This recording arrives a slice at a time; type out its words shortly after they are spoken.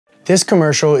This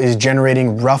commercial is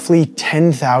generating roughly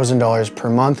 $10,000 per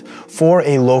month for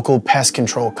a local pest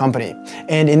control company.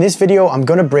 And in this video, I'm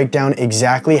going to break down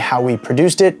exactly how we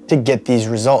produced it to get these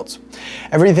results.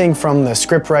 Everything from the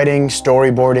script writing,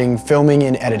 storyboarding, filming,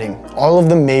 and editing, all of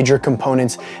the major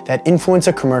components that influence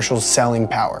a commercial's selling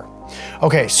power.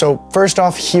 Okay, so first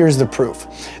off, here's the proof.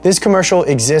 This commercial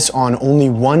exists on only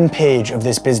one page of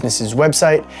this business's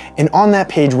website, and on that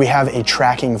page we have a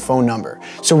tracking phone number.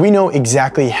 So we know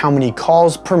exactly how many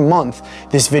calls per month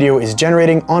this video is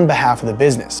generating on behalf of the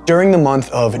business. During the month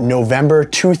of November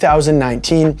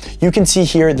 2019, you can see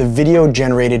here the video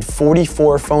generated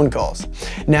 44 phone calls.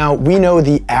 Now, we know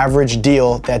the average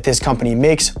deal that this company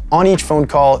makes on each phone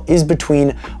call is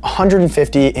between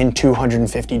 $150 and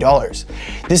 $250.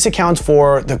 This accounts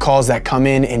for the calls that come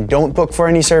in and don't book for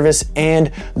any service,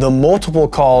 and the multiple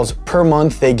calls per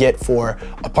month they get for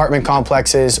apartment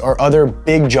complexes or other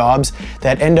big jobs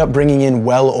that end up bringing in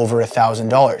well over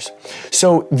 $1,000.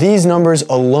 So these numbers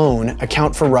alone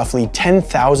account for roughly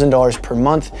 $10,000 per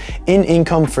month in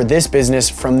income for this business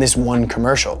from this one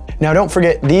commercial. Now, don't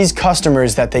forget, these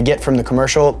customers that they get from the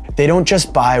commercial, they don't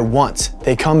just buy once,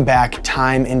 they come back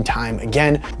time and time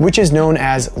again, which is known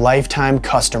as lifetime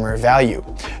customer value.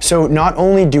 So not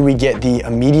only do we get the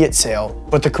immediate sale,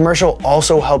 but the commercial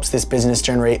also helps this business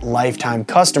generate lifetime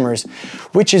customers,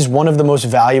 which is one of the most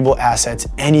valuable assets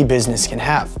any business can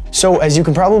have. So as you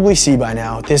can probably see by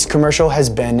now, this commercial has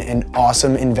been an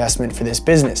awesome investment for this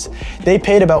business. They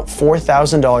paid about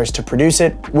 $4,000 to produce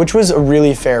it, which was a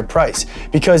really fair price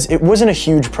because it wasn't a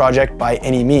huge project by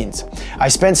any means. I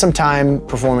spent some time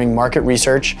performing market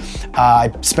research.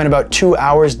 I spent about 2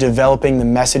 hours developing the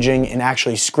messaging and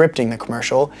actually scripting the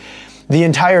commercial. The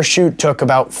entire shoot took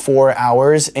about 4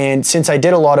 hours, and since I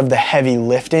did a lot of the heavy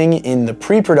lifting in the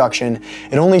pre-production,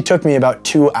 it only took me about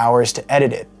 2 hours to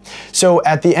edit it. So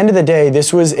at the end of the day,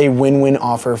 this was a win-win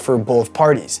offer for both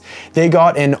parties. They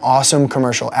got an awesome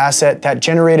commercial asset that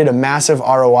generated a massive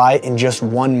ROI in just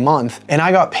 1 month, and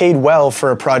I got paid well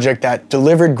for a project that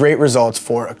delivered great results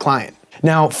for a client.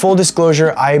 Now, full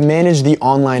disclosure, I manage the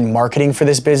online marketing for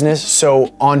this business,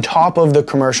 so on top of the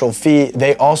commercial fee,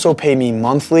 they also pay me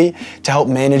monthly to help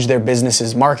manage their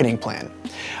business's marketing plan.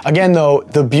 Again though,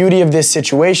 the beauty of this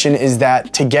situation is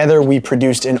that together we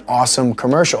produced an awesome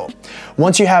commercial.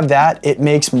 Once you have that, it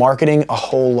makes marketing a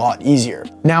whole lot easier.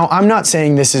 Now, I'm not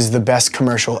saying this is the best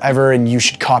commercial ever and you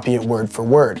should copy it word for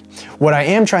word. What I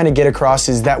am trying to get across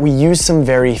is that we used some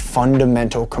very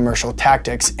fundamental commercial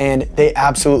tactics and they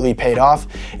absolutely paid off,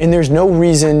 and there's no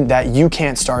reason that you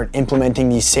can't start implementing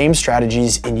these same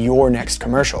strategies in your next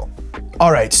commercial.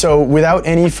 Alright, so without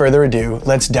any further ado,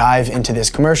 let's dive into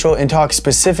this commercial and talk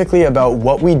specifically about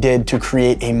what we did to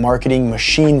create a marketing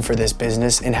machine for this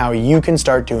business and how you can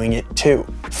start doing it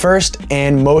too. First,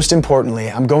 and most importantly,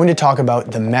 I'm going to talk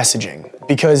about the messaging,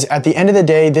 because at the end of the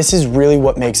day, this is really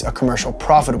what makes a commercial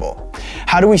profitable.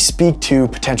 How do we speak to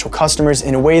potential customers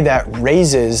in a way that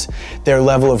raises their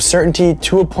level of certainty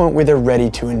to a point where they're ready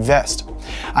to invest?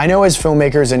 I know as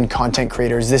filmmakers and content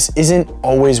creators, this isn't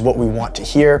always what we want to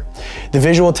hear. The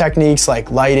visual techniques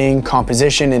like lighting,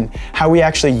 composition, and how we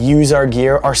actually use our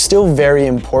gear are still very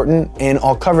important, and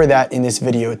I'll cover that in this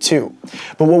video too.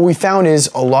 But what we found is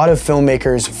a lot of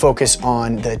filmmakers focus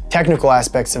on the technical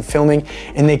aspects of filming,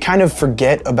 and they kind of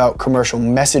forget about commercial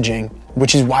messaging,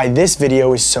 which is why this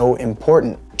video is so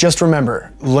important. Just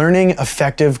remember, learning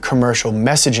effective commercial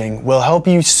messaging will help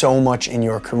you so much in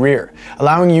your career,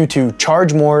 allowing you to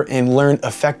charge more and learn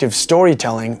effective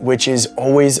storytelling, which is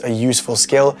always a useful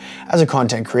skill as a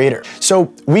content creator.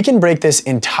 So we can break this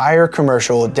entire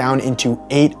commercial down into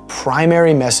 8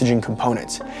 primary messaging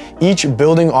components, each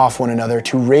building off one another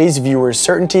to raise viewers'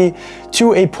 certainty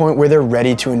to a point where they're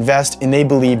ready to invest and they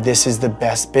believe this is the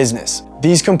best business.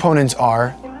 These components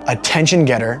are attention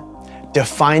getter,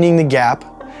 defining the gap,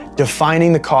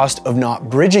 defining the cost of not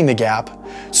bridging the gap,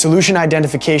 solution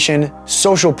identification,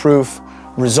 social proof,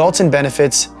 results and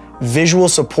benefits, visual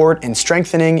support and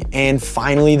strengthening, and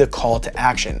finally the call to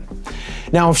action.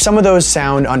 Now, if some of those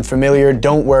sound unfamiliar,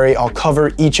 don't worry, I'll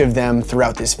cover each of them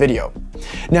throughout this video.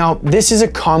 Now, this is a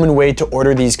common way to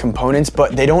order these components,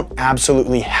 but they don't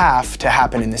absolutely have to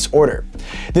happen in this order.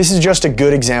 This is just a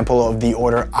good example of the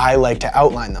order I like to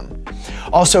outline them.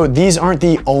 Also, these aren't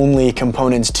the only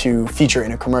components to feature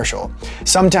in a commercial.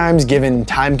 Sometimes, given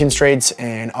time constraints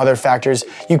and other factors,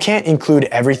 you can't include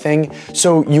everything,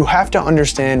 so you have to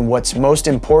understand what's most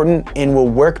important and will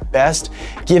work best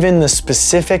given the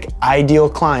specific ideal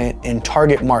client and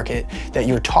target market that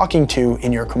you're talking to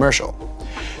in your commercial.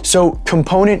 So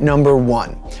component number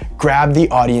 1, grab the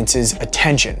audience's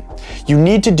attention. You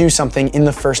need to do something in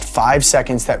the first 5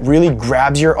 seconds that really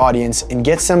grabs your audience and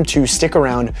gets them to stick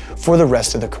around for the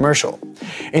rest of the commercial.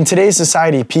 In today's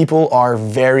society, people are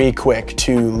very quick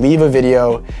to leave a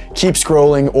video, keep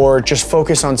scrolling, or just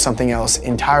focus on something else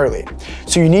entirely.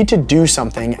 So you need to do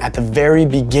something at the very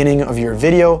beginning of your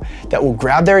video that will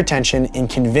grab their attention and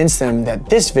convince them that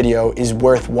this video is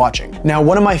worth watching. Now,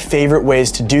 one of my favorite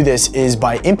ways to do this is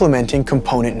by implementing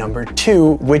component number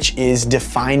 2, which is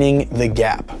defining the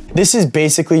gap. This is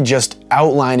basically just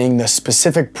outlining the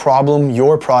specific problem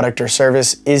your product or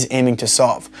service is aiming to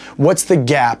solve. What's the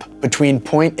gap between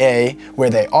point A, where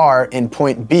they are, and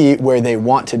point B, where they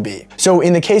want to be? So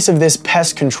in the case of this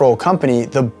pest control company,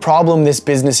 the problem this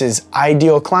business's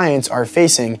ideal clients are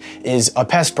facing is a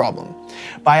pest problem.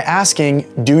 By asking,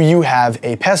 "Do you have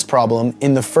a pest problem?"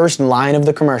 in the first line of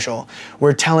the commercial,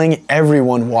 we're telling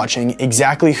everyone watching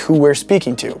exactly who we're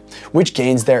speaking to, which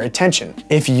gains their attention.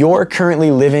 If you're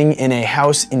currently living in a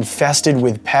house infested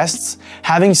with pests,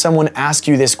 having someone ask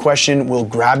you this question will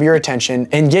grab your attention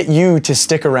and get you to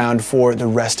stick around for the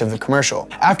rest of the commercial.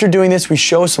 After doing this, we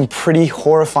show some pretty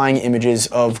horrifying images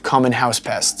of common house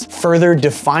pests, further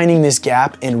defining this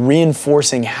gap and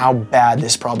reinforcing how bad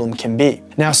this problem can be.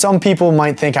 Now, some people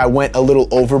might think I went a little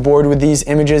overboard with these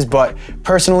images, but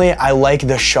personally, I like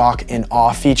the shock and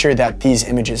awe feature that these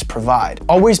images provide.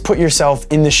 Always put yourself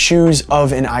in the shoes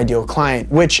of an ideal client,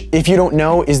 which, if you don't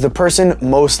know, is the person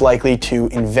most likely to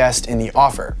invest in the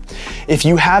offer. If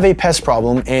you have a pest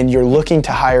problem and you're looking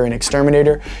to hire an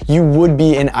exterminator, you would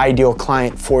be an ideal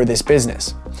client for this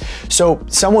business. So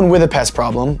someone with a pest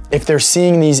problem, if they're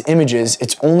seeing these images,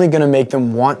 it's only gonna make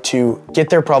them want to get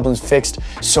their problems fixed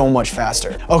so much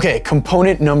faster. Okay,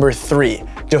 component number 3,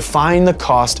 define the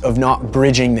cost of not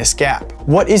bridging this gap.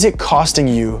 What is it costing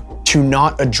you to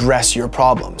not address your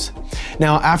problems?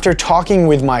 Now, after talking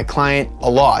with my client a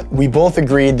lot, we both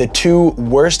agreed the 2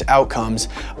 worst outcomes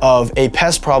of a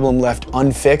pest problem left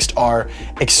unfixed are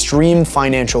extreme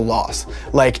financial loss,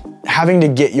 like having to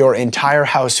get your entire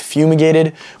house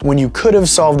fumigated when you could have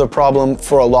solved the problem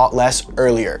for a lot less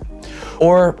earlier.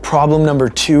 Or problem number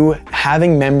 2,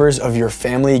 having members of your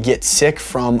family get sick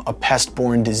from a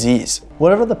pest-borne disease.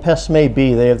 Whatever the pests may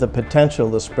be, they have the potential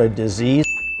to spread disease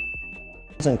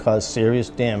and cause serious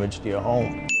damage to your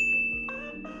home.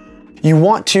 You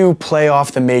want to play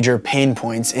off the major pain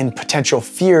points and potential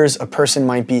fears a person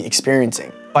might be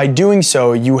experiencing. By doing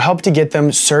so, you help to get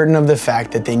them certain of the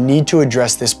fact that they need to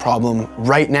address this problem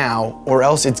right now, or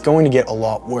else it's going to get a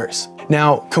lot worse.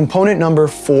 Now, component number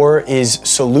 4 is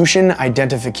solution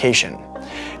identification.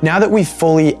 Now that we've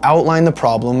fully outlined the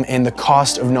problem and the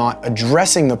cost of not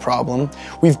addressing the problem,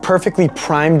 we've perfectly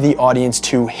primed the audience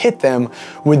to hit them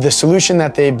with the solution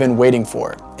that they've been waiting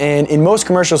for. And in most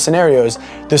commercial scenarios,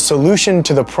 the solution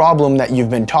to the problem that you've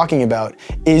been talking about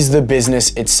is the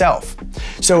business itself.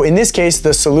 So in this case,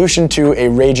 the solution to a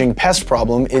raging pest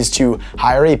problem is to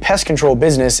hire a pest control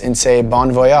business and say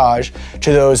bon voyage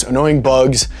to those annoying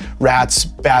bugs, rats,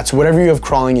 bats, whatever you have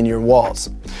crawling in your walls.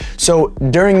 So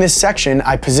during this section,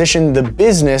 I position the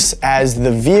business as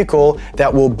the vehicle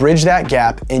that will bridge that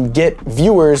gap and get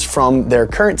viewers from their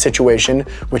current situation,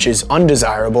 which is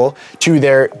undesirable, to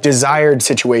their desired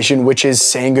situation, which is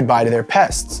saying goodbye to their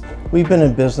pests. We've been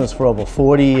in business for over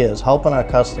 40 years, helping our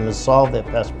customers solve their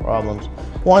pest problems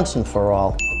once and for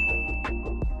all.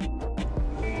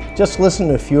 Just listen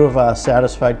to a few of our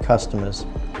satisfied customers.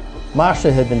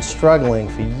 Marsha had been struggling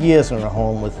for years in her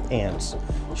home with ants.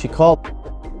 She called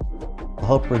to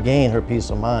help regain her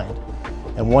peace of mind.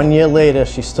 And 1 year later,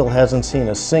 she still hasn't seen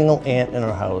a single ant in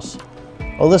her house.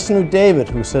 Or listen to David,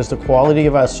 who says the quality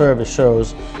of our service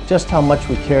shows just how much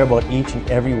we care about each and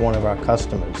every one of our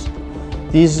customers.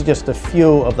 These are just a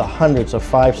few of the hundreds of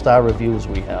 5-star reviews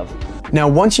we have. Now,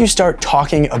 once you start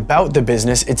talking about the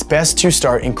business, it's best to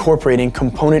start incorporating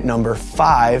component number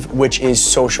 5, which is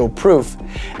social proof,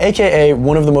 aka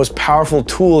one of the most powerful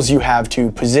tools you have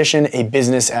to position a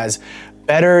business as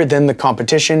better than the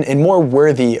competition and more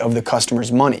worthy of the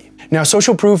customer's money. Now,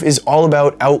 social proof is all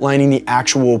about outlining the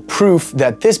actual proof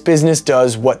that this business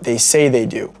does what they say they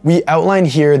do. We outline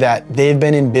here that they've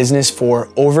been in business for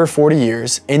over 40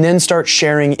 years and then start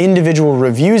sharing individual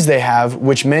reviews they have,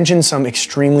 which mention some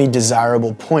extremely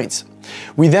desirable points.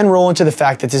 We then roll into the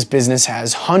fact that this business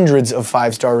has hundreds of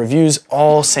 5-star reviews,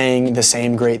 all saying the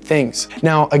same great things.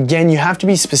 Now, again, you have to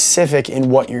be specific in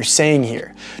what you're saying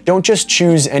here. Don't just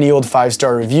choose any old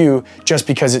 5-star review just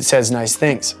because it says nice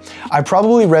things. I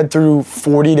probably read through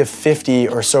 40 to 50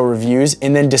 or so reviews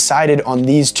and then decided on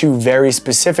these 2 very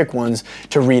specific ones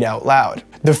to read out loud.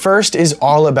 The first is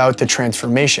all about the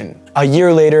transformation. A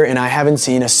year later and I haven't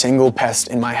seen a single pest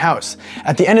in my house.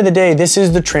 At the end of the day, this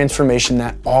is the transformation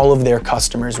that all of their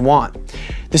customers want.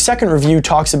 The second review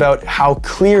talks about how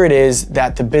clear it is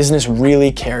that the business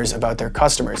really cares about their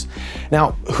customers.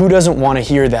 Now, who doesn't want to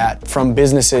hear that from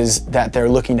businesses that they're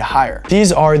looking to hire?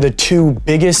 These are the two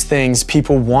biggest things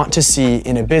people want to see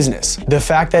in a business. The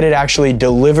fact that it actually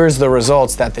delivers the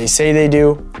results that they say they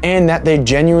do, and that they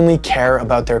genuinely care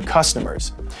about their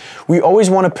customers. We always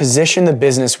want to position the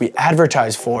business we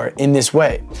advertise for in this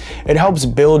way. It helps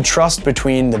build trust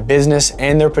between the business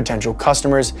and their potential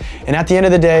customers, and at the end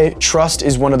of the day, trust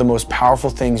is one of the most powerful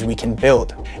things we can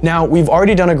build. Now, we've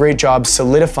already done a great job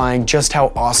solidifying just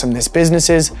how awesome this business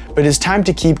is, but it's time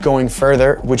to keep going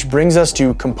further, which brings us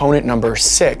to component number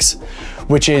 6,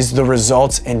 which is the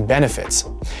results and benefits.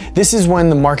 This is when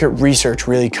the market research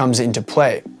really comes into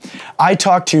play. I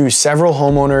talked to several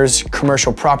homeowners,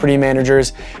 commercial property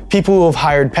managers, people who have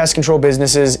hired pest control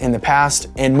businesses in the past,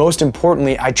 and most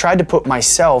importantly, I tried to put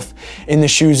myself in the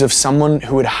shoes of someone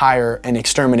who would hire an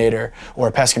exterminator or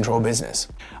a pest control business.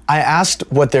 I asked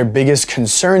what their biggest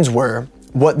concerns were,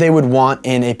 what they would want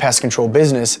in a pest control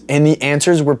business, and the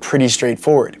answers were pretty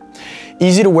straightforward.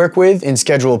 Easy to work with and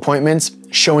schedule appointments,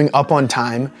 showing up on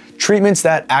time, treatments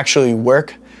that actually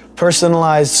work,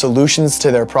 personalized solutions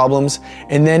to their problems,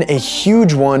 and then a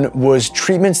huge one was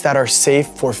treatments that are safe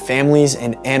for families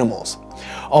and animals.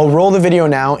 I'll roll the video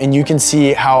now and you can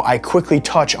see how I quickly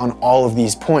touch on all of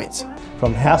these points.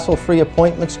 From hassle-free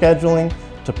appointment scheduling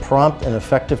to prompt and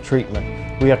effective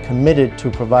treatment, we are committed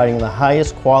to providing the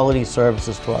highest quality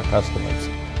services to our customers.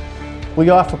 We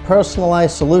offer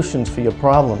personalized solutions for your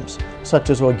problems, such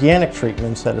as organic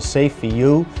treatments that are safe for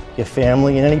you, your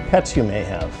family, and any pets you may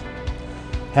have.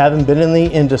 Having been in the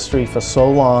industry for so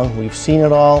long, we've seen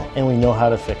it all and we know how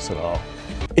to fix it all.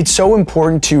 It's so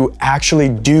important to actually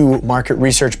do market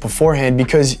research beforehand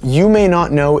because you may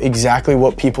not know exactly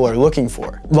what people are looking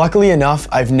for. Luckily enough,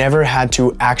 I've never had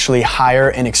to actually hire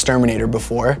an exterminator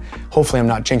before. Hopefully I'm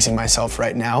not jinxing myself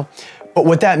right now. But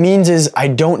what that means is I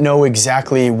don't know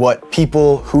exactly what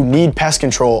people who need pest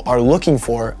control are looking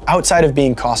for outside of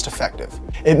being cost effective.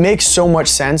 It makes so much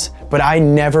sense, but I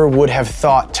never would have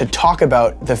thought to talk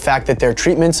about the fact that their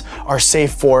treatments are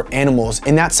safe for animals,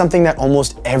 and that's something that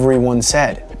almost everyone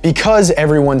said. Because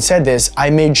everyone said this, I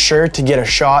made sure to get a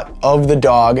shot of the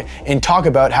dog and talk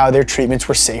about how their treatments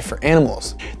were safe for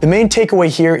animals. The main takeaway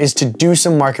here is to do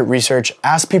some market research,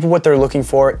 ask people what they're looking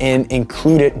for, and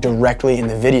include it directly in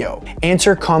the video.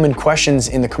 Answer common questions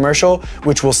in the commercial,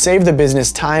 which will save the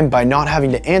business time by not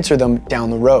having to answer them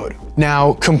down the road.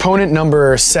 Now, component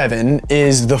number 7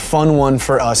 is the fun one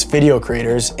for us video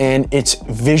creators, and it's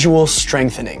visual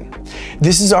strengthening.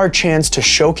 This is our chance to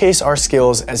showcase our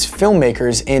skills as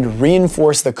filmmakers and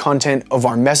reinforce the content of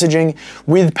our messaging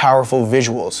with powerful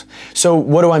visuals. So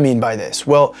what do I mean by this?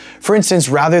 Well, for instance,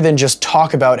 rather than just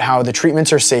talk about how the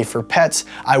treatments are safe for pets,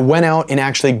 I went out and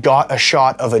actually got a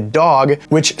shot of a dog,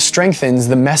 which strengthens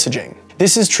the messaging.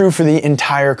 This is true for the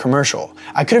entire commercial.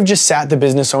 I could have just sat the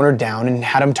business owner down and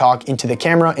had him talk into the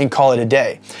camera and call it a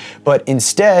day. But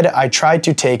instead, I tried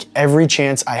to take every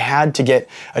chance I had to get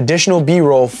additional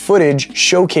B-roll footage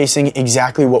showcasing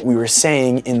exactly what we were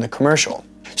saying in the commercial.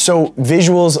 So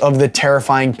visuals of the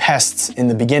terrifying pests in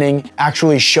the beginning,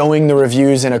 actually showing the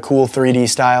reviews in a cool 3D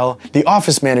style, the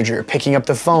office manager picking up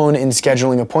the phone and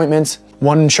scheduling appointments,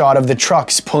 one shot of the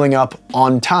trucks pulling up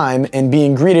on time and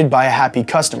being greeted by a happy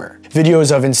customer.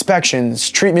 Videos of inspections,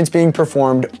 treatments being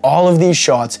performed, all of these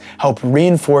shots help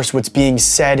reinforce what's being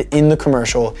said in the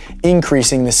commercial,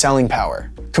 increasing the selling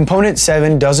power. Component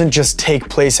 7 doesn't just take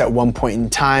place at one point in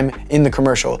time in the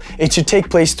commercial, it should take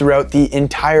place throughout the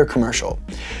entire commercial.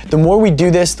 The more we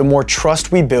do this, the more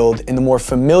trust we build and the more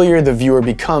familiar the viewer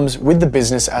becomes with the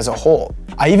business as a whole.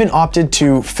 I even opted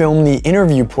to film the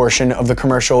interview portion of the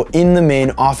commercial in the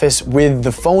main office with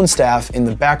the phone staff in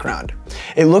the background.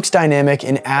 It looks dynamic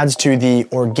and adds to the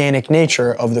organic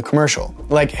nature of the commercial.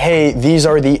 Like, hey, these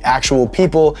are the actual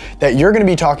people that you're going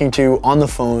to be talking to on the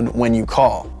phone when you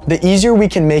call. The easier we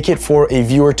can make it for a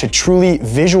viewer to truly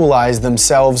visualize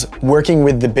themselves working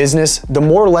with the business, the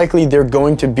more likely they're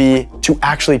going to be to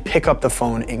actually pick up the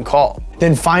phone and call.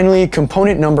 Then finally,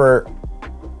 component number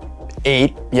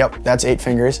 8, yep, that's 8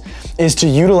 fingers, is to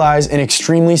utilize an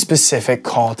extremely specific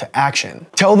call to action.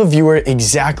 Tell the viewer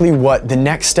exactly what the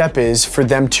next step is for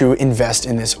them to invest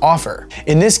in this offer.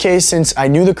 In this case, since I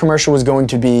knew the commercial was going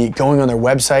to be going on their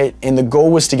website and the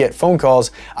goal was to get phone calls,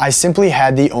 I simply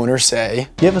had the owner say,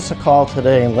 "Give us a call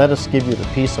today and let us give you the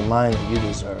peace of mind that you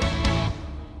deserve."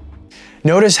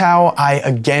 Notice how I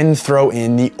again throw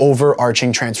in the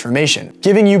overarching transformation,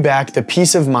 giving you back the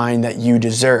peace of mind that you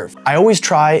deserve. I always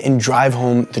try and drive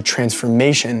home the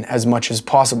transformation as much as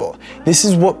possible. This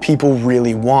is what people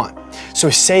really want. So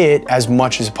say it as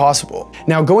much as possible.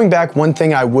 Now going back, one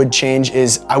thing I would change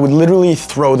is I would literally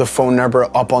throw the phone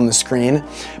number up on the screen,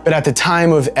 but at the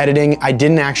time of editing, I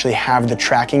didn't actually have the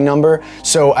tracking number,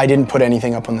 so I didn't put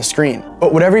anything up on the screen.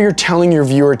 But whatever you're telling your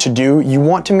viewer to do, you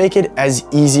want to make it as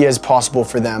easy as possible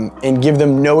for them and give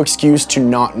them no excuse to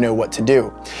not know what to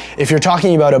do. If you're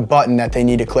talking about a button that they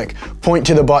need to click, point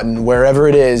to the button, wherever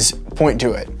it is, point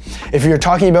to it. If you're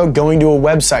talking about going to a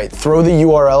website, throw the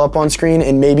URL up on screen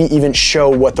and maybe even show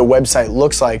what the website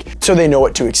looks like so they know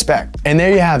what to expect. And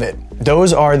there you have it.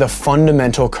 Those are the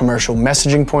fundamental commercial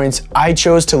messaging points I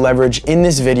chose to leverage in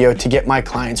this video to get my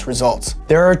clients results.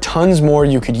 There are tons more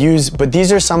you could use, but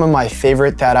these are some of my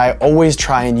favorite that I always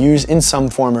try and use in some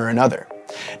form or another.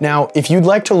 Now, if you'd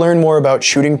like to learn more about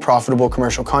shooting profitable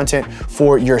commercial content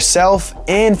for yourself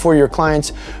and for your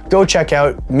clients, go check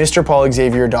out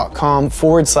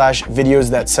mrpaulxavier.com/videos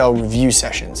that sell review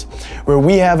sessions, where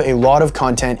we have a lot of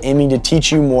content aiming to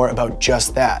teach you more about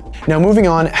just that. Now, moving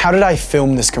on, how did I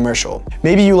film this commercial?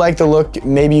 Maybe you like the look,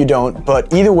 maybe you don't,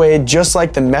 but either way, just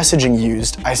like the messaging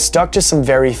used, I stuck to some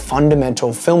very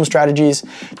fundamental film strategies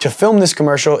to film this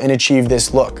commercial and achieve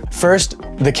this look. First,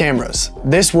 the cameras.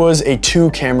 This was a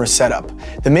 2-camera setup.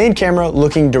 The main camera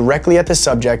looking directly at the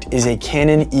subject is a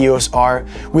Canon EOS R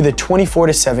with a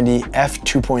 24-70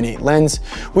 f2.8 lens,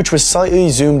 which was slightly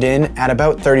zoomed in at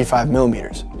about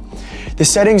 35mm. The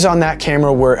settings on that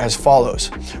camera were as follows: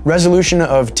 resolution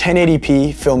of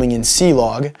 1080p filming in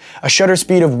C-Log, a shutter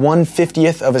speed of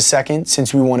 1/50th of a second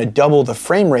since we want to double the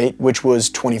frame rate, which was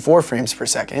 24 frames per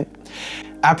second,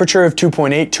 aperture of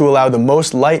 2.8 to allow the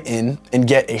most light in and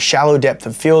get a shallow depth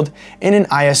of field, and an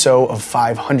ISO of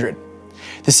 500.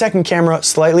 The second camera,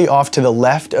 slightly off to the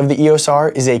left of the EOS R,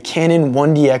 is a Canon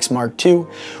 1DX Mark II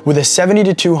with a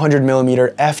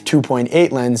 70-200mm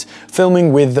f2.8 lens,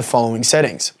 filming with the following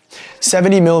settings: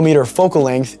 70mm focal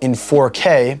length in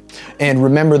 4K, and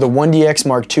remember the 1DX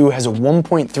Mark II has a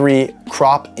 1.3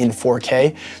 crop in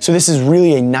 4K, so this is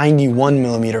really a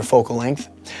 91mm focal length.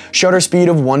 Shutter speed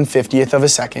of 1/50th of a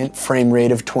second, frame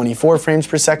rate of 24 frames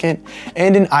per second,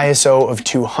 and an ISO of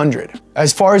 200.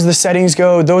 As far as the settings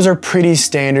go, those are pretty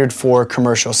standard for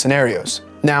commercial scenarios.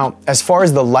 Now, as far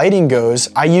as the lighting goes,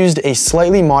 I used a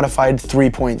slightly modified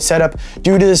 3-point setup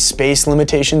due to the space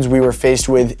limitations we were faced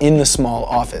with in the small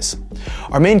office.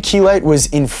 Our main key light was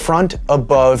in front,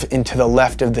 above, and to the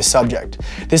left of the subject.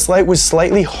 This light was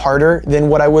slightly harder than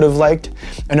what I would have liked.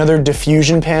 Another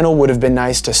diffusion panel would have been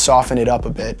nice to soften it up a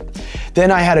bit.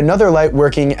 Then I had another light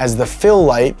working as the fill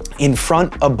light in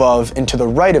front, above, and to the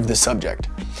right of the subject.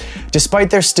 Despite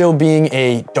there still being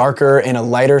a darker and a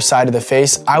lighter side of the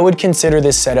face, I would consider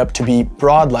this setup to be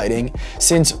broad lighting,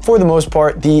 since for the most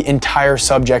part, the entire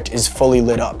subject is fully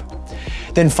lit up.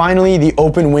 Then finally, the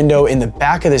open window in the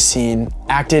back of the scene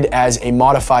acted as a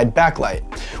modified backlight,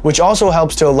 which also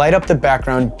helps to light up the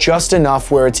background just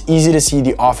enough where it's easy to see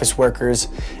the office workers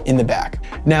in the back.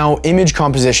 Now, image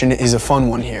composition is a fun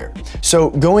one here. So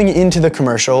going into the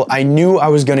commercial, I knew I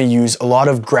was gonna use a lot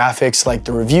of graphics like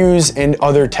the reviews and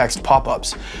other text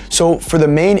pop-ups. So for the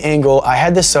main angle, I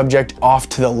had the subject off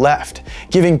to the left,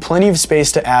 giving plenty of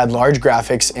space to add large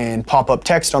graphics and pop-up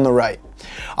text on the right.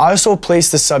 I also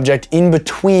placed the subject in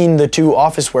between the two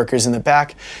office workers in the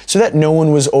back so that no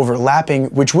one was overlapping,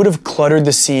 which would have cluttered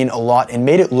the scene a lot and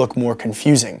made it look more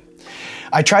confusing.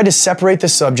 I tried to separate the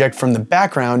subject from the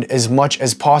background as much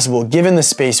as possible given the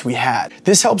space we had.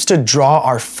 This helps to draw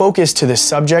our focus to the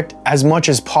subject as much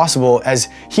as possible, as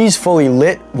he's fully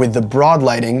lit with the broad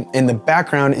lighting and the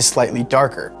background is slightly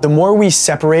darker. The more we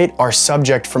separate our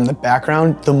subject from the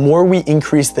background, the more we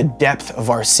increase the depth of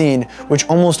our scene, which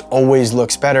almost always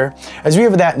looks better as we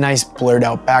have that nice blurred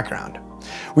out background.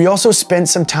 We also spent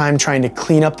some time trying to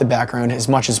clean up the background as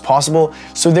much as possible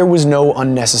so there was no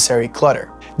unnecessary clutter.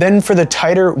 Then for the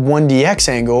tighter 1DX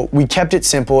angle, we kept it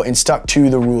simple and stuck to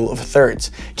the rule of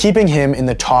thirds, keeping him in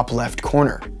the top left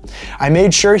corner. I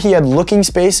made sure he had looking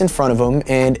space in front of him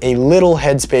and a little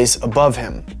headspace above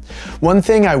him. One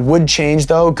thing I would change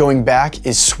though, going back,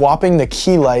 is swapping the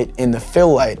key light and the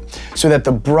fill light so that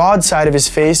the broad side of his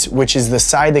face, which is the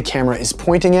side the camera is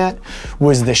pointing at,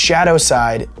 was the shadow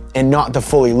side and not the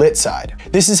fully lit side.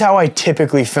 This is how I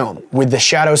typically film, with the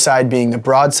shadow side being the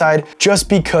broad side, just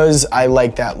because I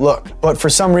like that look. But for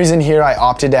some reason here, I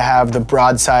opted to have the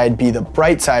broad side be the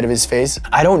bright side of his face.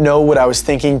 I don't know what I was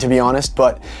thinking, to be honest,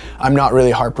 but I'm not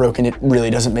really heartbroken. It really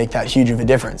doesn't make that huge of a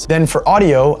difference. Then for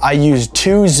audio, I used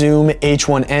two Zoom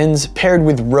H1Ns paired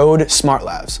with Rode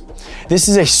SmartLavs. This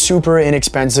is a super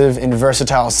inexpensive and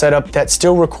versatile setup that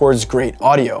still records great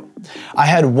audio. I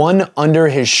had one under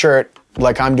his shirt,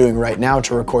 like I'm doing right now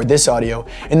to record this audio,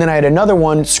 and then I had another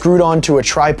one screwed onto a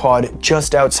tripod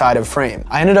just outside of frame.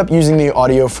 I ended up using the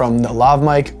audio from the lav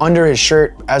mic under his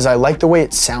shirt as I like the way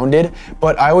it sounded,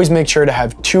 but I always make sure to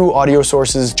have two audio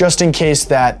sources just in case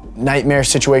that nightmare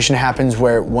situation happens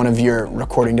where one of your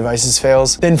recording devices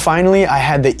fails. Then finally, I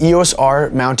had the EOS R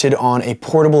mounted on a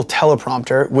portable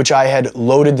teleprompter, which I had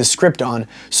loaded the script on,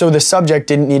 so the subject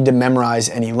didn't need to memorize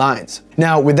any lines.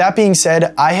 Now, with that being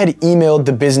said, I had emailed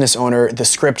the business owner the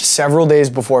script several days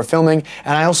before filming,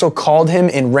 and I also called him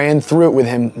and ran through it with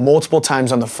him multiple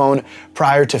times on the phone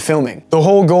prior to filming. The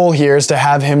whole goal here is to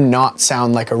have him not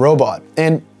sound like a robot.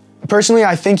 And personally,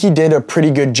 I think he did a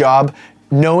pretty good job.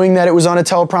 Knowing that it was on a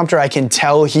teleprompter, I can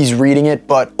tell he's reading it,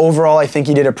 but overall I think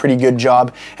he did a pretty good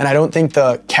job, and I don't think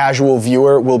the casual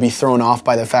viewer will be thrown off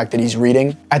by the fact that he's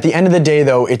reading. At the end of the day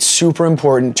though, it's super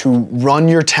important to run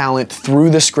your talent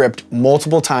through the script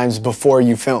multiple times before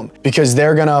you film, because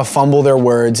they're gonna fumble their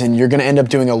words and you're gonna end up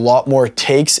doing a lot more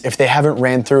takes if they haven't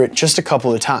ran through it just a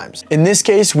couple of times. In this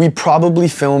case, we probably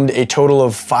filmed a total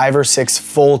of 5 or 6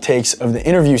 full takes of the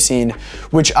interview scene,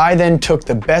 which I then took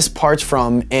the best parts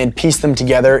from and pieced them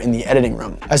together in the editing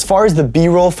room. As far as the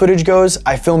B-roll footage goes,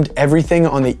 I filmed everything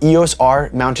on the EOS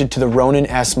R mounted to the Ronin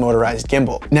S motorized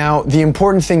gimbal. Now, the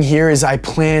important thing here is I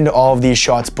planned all of these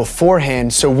shots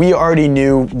beforehand, so we already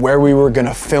knew where we were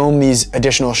gonna film these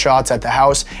additional shots at the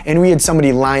house, and we had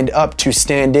somebody lined up to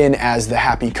stand in as the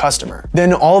happy customer.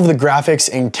 Then all of the graphics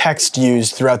and text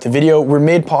used throughout the video were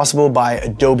made possible by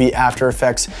Adobe After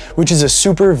Effects, which is a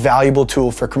super valuable tool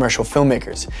for commercial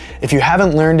filmmakers. If you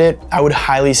haven't learned it, I would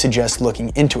highly suggest looking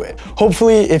into it.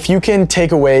 Hopefully, if you can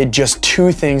take away just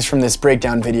 2 things from this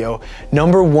breakdown video,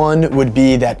 number 1 would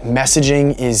be that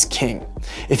messaging is king.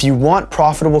 If you want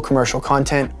profitable commercial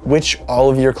content, which all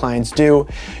of your clients do,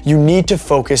 you need to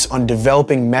focus on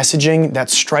developing messaging that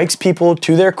strikes people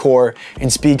to their core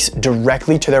and speaks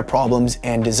directly to their problems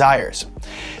and desires.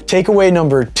 Takeaway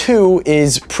number 2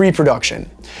 is pre-production.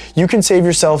 You can save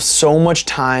yourself so much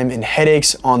time and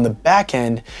headaches on the back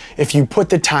end if you put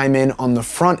the time in on the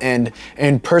front end,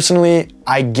 and personally,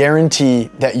 I guarantee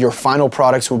that your final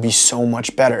products will be so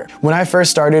much better. When I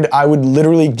first started, I would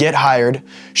literally get hired,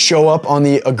 show up on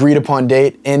the agreed upon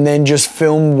date, and then just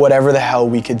film whatever the hell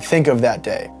we could think of that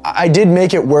day. I did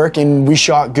make it work and we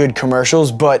shot good commercials,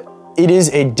 but it is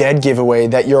a dead giveaway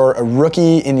that you're a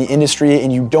rookie in the industry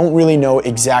and you don't really know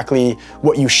exactly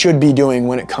what you should be doing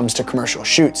when it comes to commercial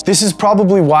shoots. This is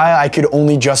probably why I could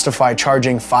only justify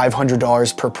charging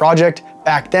 $500 per project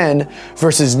back then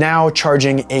versus now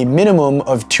charging a minimum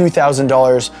of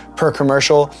 $2,000 per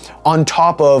commercial on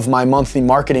top of my monthly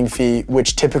marketing fee,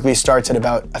 which typically starts at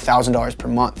about $1,000 per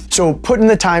month. So put in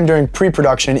the time during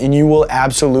pre-production and you will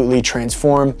absolutely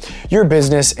transform your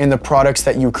business and the products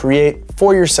that you create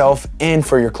for yourself and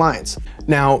for your clients.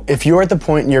 Now, if you're at the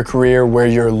point in your career where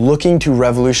you're looking to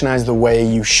revolutionize the way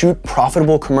you shoot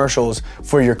profitable commercials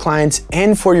for your clients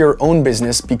and for your own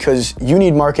business because you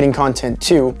need marketing content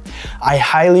too, I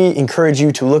highly encourage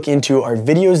you to look into our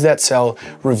Videos That Sell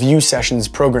review sessions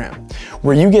program,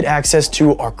 where you get access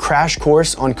to our crash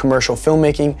course on commercial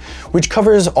filmmaking, which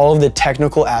covers all of the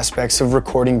technical aspects of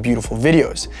recording beautiful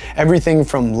videos. Everything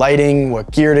from lighting,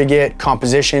 what gear to get,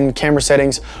 composition, camera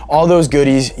settings, all those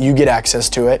goodies, you get access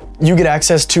to it. You get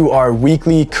access to our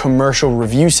weekly commercial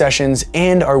review sessions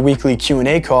and our weekly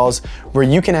Q&A calls where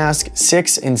you can ask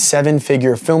 6- and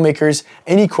 7-figure filmmakers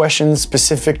any questions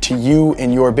specific to you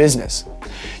and your business.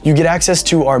 You get access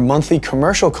to our monthly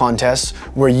commercial contests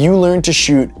where you learn to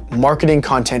shoot marketing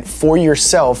content for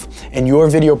yourself and your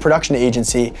video production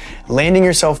agency, landing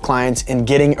yourself clients and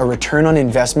getting a return on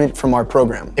investment from our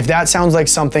program. If that sounds like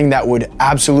something that would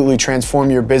absolutely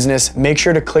transform your business, make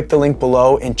sure to click the link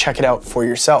below and check it out for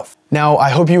yourself. Now, I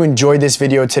hope you enjoyed this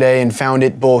video today and found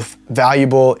it both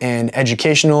valuable and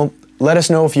educational. Let us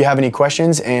know if you have any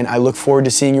questions, and I look forward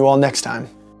to seeing you all next time.